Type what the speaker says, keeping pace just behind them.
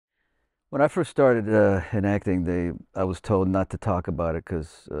When I first started in acting, I was told not to talk about it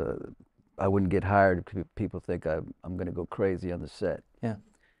because I wouldn't get hired. People think I'm going to go crazy on the set. Yeah.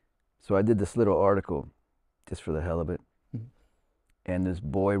 So I did this little article just for the hell of it. Mhm. And this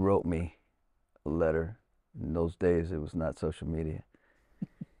boy wrote me a letter. In those days, it was not social media.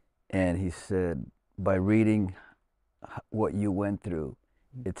 And he said, by reading what you went through,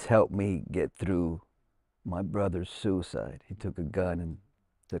 it's helped me get through my brother's suicide. He took a gun and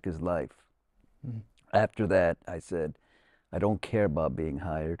took his life. Mhm. After that, I said, I don't care about being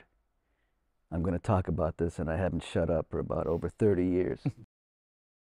hired. I'm going to talk about this, and I haven't shut up for about over 30 years.